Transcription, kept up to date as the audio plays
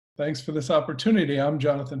Thanks for this opportunity. I'm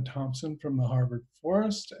Jonathan Thompson from the Harvard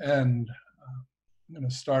Forest, and I'm going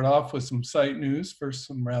to start off with some site news. First,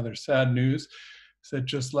 some rather sad news. That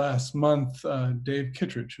just last month, Dave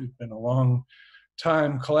Kittredge, who's been a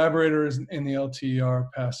long-time collaborator in the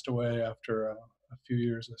LTER, passed away after a few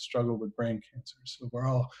years of struggle with brain cancer. So we're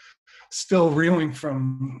all still reeling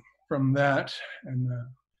from that, and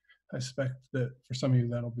I suspect that for some of you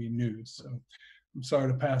that'll be news. So I'm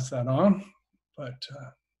sorry to pass that on, but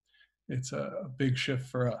it's a big shift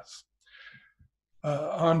for us.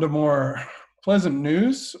 On to more pleasant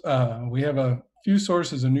news. We have a few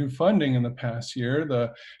sources of new funding in the past year.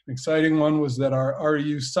 The exciting one was that our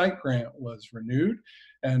RU site grant was renewed,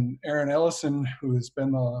 and Aaron Ellison, who has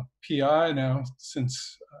been the PI now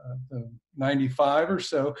since the 95 or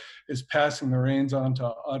so, is passing the reins on to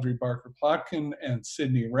Audrey Barker-Plotkin and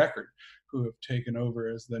Sydney Record, who have taken over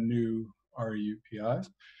as the new RU PIs.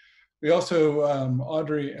 We also,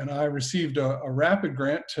 Audrey and I received a rapid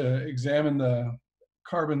grant to examine the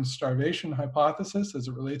carbon starvation hypothesis as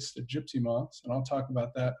it relates to gypsy moths, and I'll talk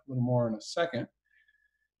about that a little more in a second.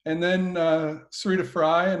 And then Sarita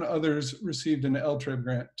Fry and others received an LTER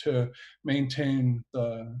grant to maintain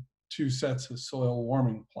the 2 sets of soil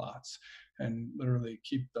warming plots and literally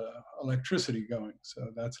keep the electricity going. So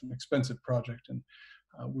that's an expensive project and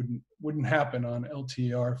wouldn't happen on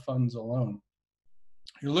LTER funds alone.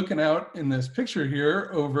 You're looking out in this picture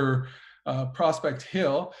here over Prospect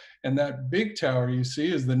Hill, and that big tower you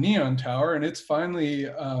see is the Neon Tower, and it's finally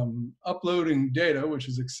uploading data, which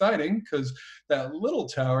is exciting because that little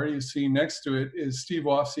tower you see next to it is Steve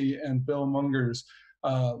Wofsy and Bill Munger's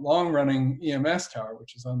long-running EMS tower,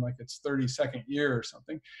 which is on like its 32nd year or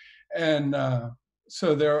something. And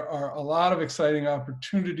so there are a lot of exciting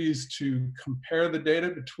opportunities to compare the data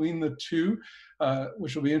between the two,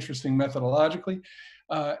 which will be interesting methodologically.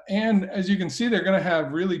 And as you can see, they're going to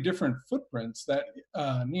have really different footprints. That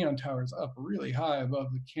Neon Tower is up really high above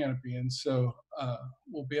the canopy, and so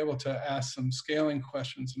we'll be able to ask some scaling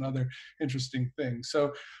questions and other interesting things.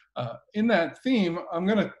 So in that theme, I'm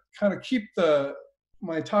going to kind of keep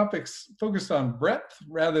my topics focused on breadth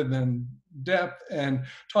rather than depth, and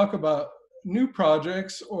talk about new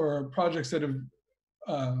projects or projects that have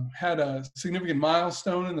had a significant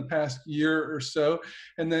milestone in the past year or so,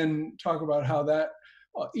 and then talk about how that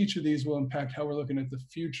each of these will impact how we're looking at the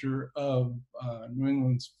future of New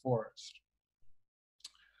England's forest.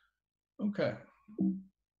 Okay.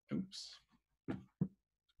 Oops.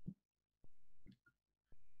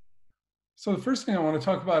 So the first thing I want to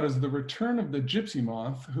talk about is the return of the gypsy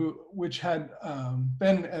moth, which had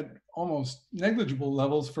been at almost negligible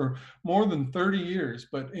levels for more than 30 years.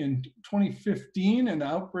 But in 2015, an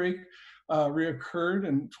outbreak reoccurred.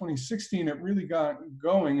 In 2016, it really got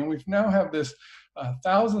going. And we've now have this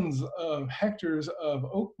thousands of hectares of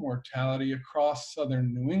oak mortality across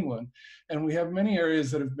southern New England. And we have many areas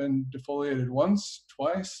that have been defoliated once,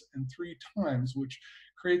 twice, and 3 times, which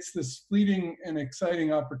creates this fleeting and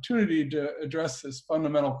exciting opportunity to address this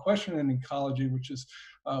fundamental question in ecology, which is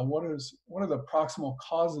what are the proximal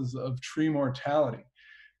causes of tree mortality?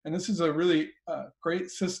 And this is a really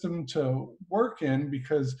great system to work in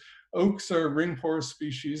because oaks are ring porous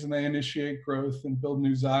species and they initiate growth and build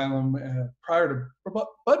new xylem prior to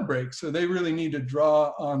bud break. So they really need to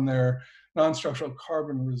draw on their non-structural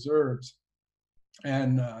carbon reserves.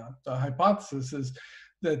 And the hypothesis is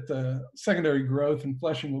that the secondary growth and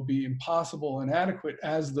fleshing will be impossible and inadequate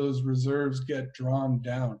as those reserves get drawn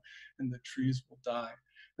down and the trees will die.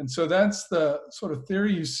 And so that's the sort of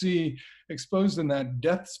theory you see exposed in that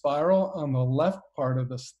death spiral on the left part of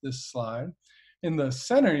this slide. In the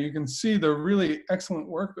center, you can see the really excellent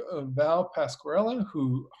work of Val Pasquarella,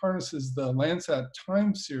 who harnesses the Landsat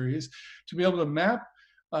time series to be able to map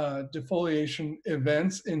defoliation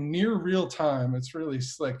events in near real time. It's really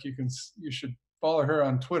slick. You should follow her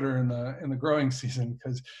on Twitter in the growing season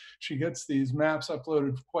because she gets these maps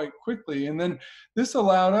uploaded quite quickly. And then this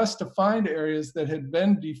allowed us to find areas that had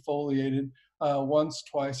been defoliated once,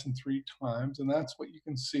 twice, and 3 times. And that's what you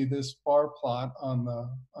can see this bar plot on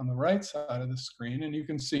the right side of the screen. And you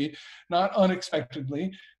can see, not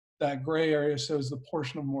unexpectedly, that gray area shows the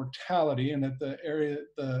portion of mortality, and that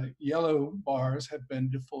the yellow bars have been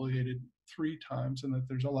defoliated 3 times, and that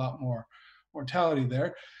there's a lot more mortality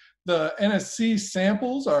there. The NSC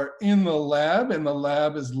samples are in the lab, and the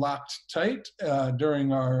lab is locked tight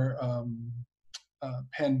during our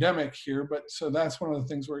pandemic here. But so that's one of the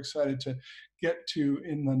things we're excited to get to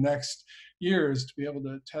in the next years, to be able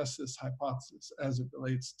to test this hypothesis as it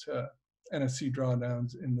relates to NSC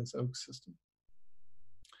drawdowns in this oak system.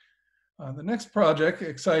 The next project,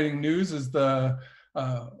 exciting news, is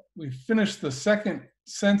we finished the second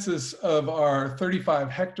census of our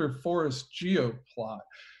 35-hectare forest geoplot,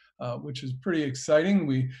 which is pretty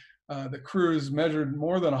exciting. The crews measured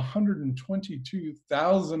more than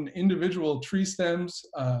 122,000 individual tree stems,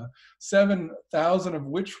 7,000 of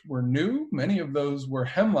which were new. Many of those were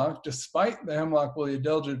hemlock, despite the hemlock woolly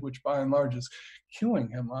adelgid, which by and large is killing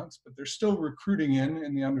hemlocks, but they're still recruiting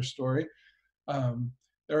in the understory.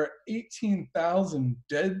 There are 18,000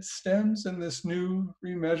 dead stems in this new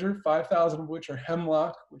remeasure, 5,000 of which are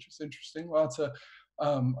hemlock, which is interesting. Lots of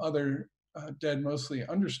other dead, mostly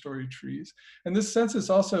understory trees. And this census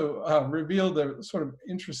also revealed a sort of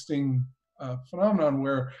interesting phenomenon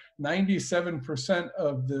where 97%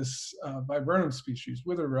 of this viburnum species,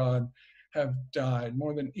 witherrod, have died,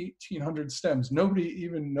 more than 1,800 stems. Nobody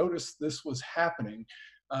even noticed this was happening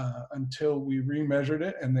until we remeasured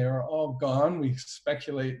it, and they are all gone. We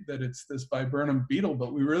speculate that it's this viburnum beetle,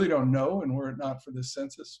 but we really don't know, and were it not for this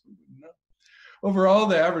census, we wouldn't know. Overall,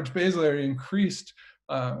 the average basal area increased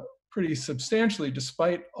pretty substantially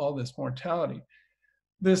despite all this mortality.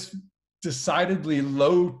 This decidedly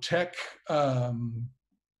low-tech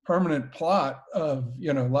permanent plot of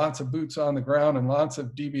lots of boots on the ground and lots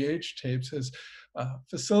of DBH tapes has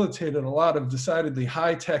facilitated a lot of decidedly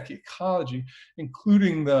high-tech ecology,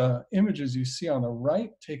 including the images you see on the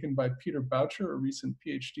right taken by Peter Boucher, a recent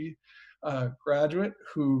PhD graduate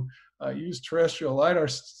who used terrestrial LiDAR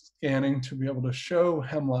scanning to be able to show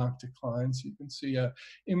hemlock decline. So you can see an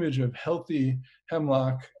image of healthy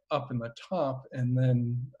hemlock up in the top, and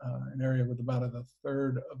then an area with about a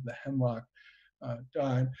third of the hemlock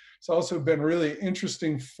died. It's also been really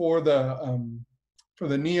interesting for the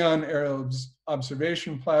NEON aerial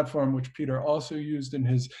observation platform, which Peter also used in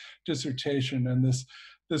his dissertation. And this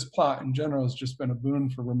plot in general has just been a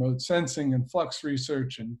boon for remote sensing and flux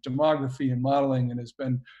research and demography and modeling, and has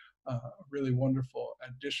been a really wonderful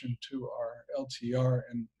addition to our LTER,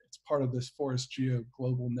 and it's part of this Forest Geo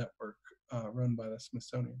global network run by the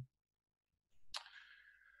Smithsonian.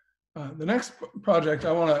 The next project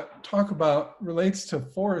I want to talk about relates to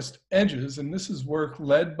forest edges, and this is work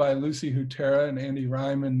led by Lucy Hutera and Andy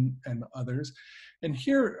Ryman and others. And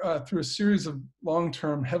here, through a series of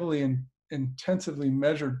long-term, heavily and intensively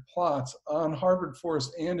measured plots on Harvard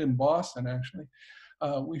Forest and in Boston, actually,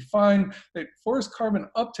 we find that forest carbon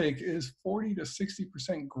uptake is 40 to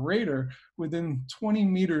 60% greater within 20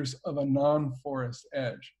 meters of a non-forest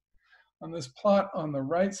edge. On this plot on the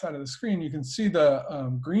right side of the screen, you can see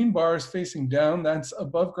the green bars facing down. That's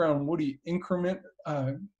above ground woody increment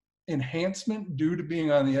enhancement due to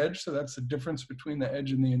being on the edge. So that's the difference between the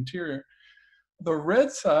edge and the interior. The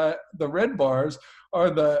red bars are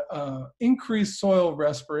the increased soil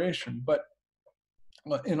respiration, but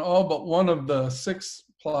in all but one of the 6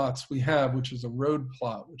 plots we have, which is a road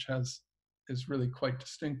plot, which is really quite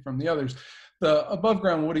distinct from the others, the above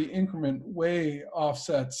ground woody increment way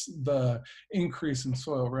offsets the increase in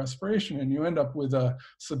soil respiration, and you end up with a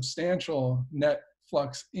substantial net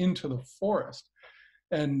flux into the forest.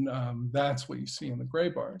 And that's what you see in the gray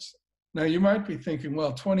bars. Now you might be thinking,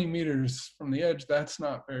 well, 20 meters from the edge, that's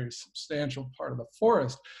not a very substantial part of the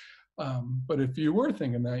forest. But if you were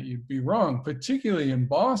thinking that, you'd be wrong, particularly in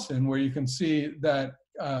Boston, where you can see that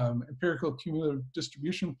empirical cumulative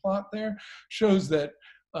distribution plot there shows that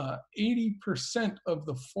 80% of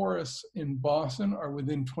the forests in Boston are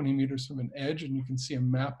within 20 meters from an edge, and you can see a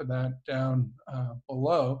map of that down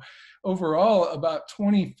below. Overall, about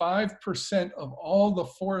 25% of all the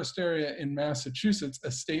forest area in Massachusetts,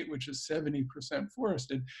 a state which is 70%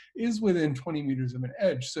 forested, is within 20 meters of an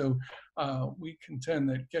edge. So we contend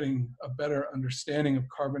that getting a better understanding of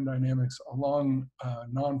carbon dynamics along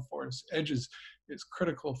non-forest edges is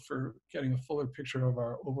critical for getting a fuller picture of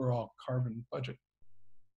our overall carbon budget.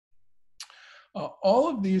 All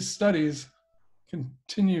of these studies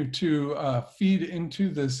continue to feed into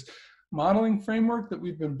this modeling framework that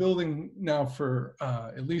we've been building now for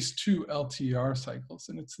at least 2 LTER cycles.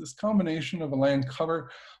 And it's this combination of a land cover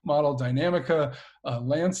model, Dynamica, a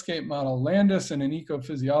landscape model, Landis, and an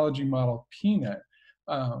ecophysiology model, PNet.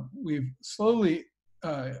 We've slowly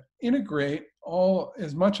integrate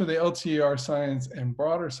as much of the LTER science and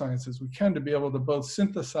broader science as we can to be able to both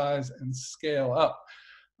synthesize and scale up.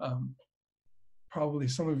 Probably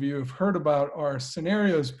some of you have heard about our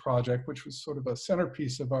scenarios project, which was sort of a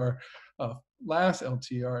centerpiece of our last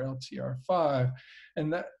LTER, LTER5,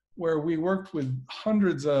 and that where we worked with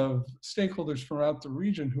hundreds of stakeholders throughout the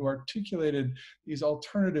region who articulated these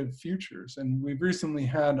alternative futures. And we've recently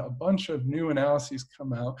had a bunch of new analyses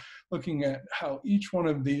come out looking at how each one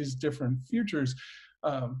of these different futures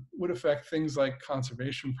would affect things like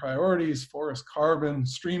conservation priorities, forest carbon,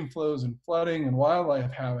 stream flows and flooding, and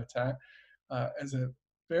wildlife habitat. As a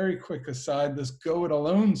very quick aside, this go it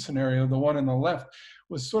alone scenario, the one on the left,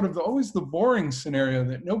 was sort of always the boring scenario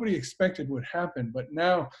that nobody expected would happen. But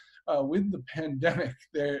now with the pandemic,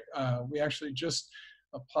 we actually just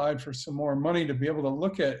applied for some more money to be able to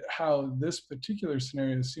look at how this particular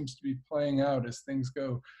scenario seems to be playing out as things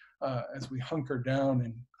go, as we hunker down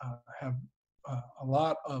and have a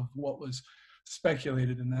lot of what was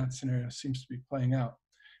speculated in that scenario seems to be playing out.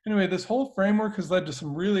 Anyway, this whole framework has led to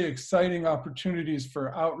some really exciting opportunities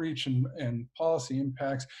for outreach and policy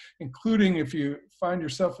impacts, including if you find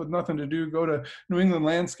yourself with nothing to do, go to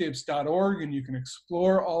newenglandlandscapes.org and you can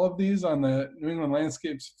explore all of these on the New England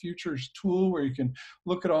Landscapes Futures tool, where you can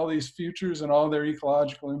look at all these futures and all their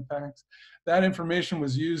ecological impacts. That information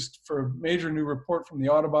was used for a major new report from the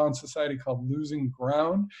Audubon Society called Losing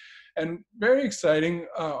Ground. And very exciting,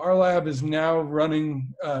 our lab is now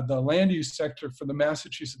running the land use sector for the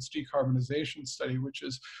Massachusetts Decarbonization Study, which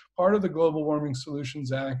is part of the Global Warming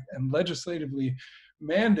Solutions Act and legislatively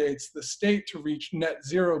mandates the state to reach net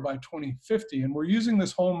zero by 2050. And we're using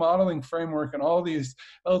this whole modeling framework and all these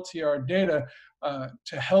LTER data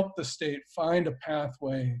to help the state find a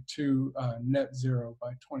pathway to net zero by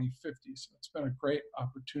 2050. So it's been a great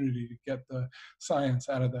opportunity to get the science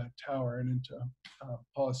out of that tower and into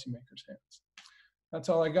policymakers' hands. That's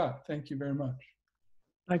all I got. Thank you very much.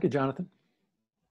 Thank you, Jonathan.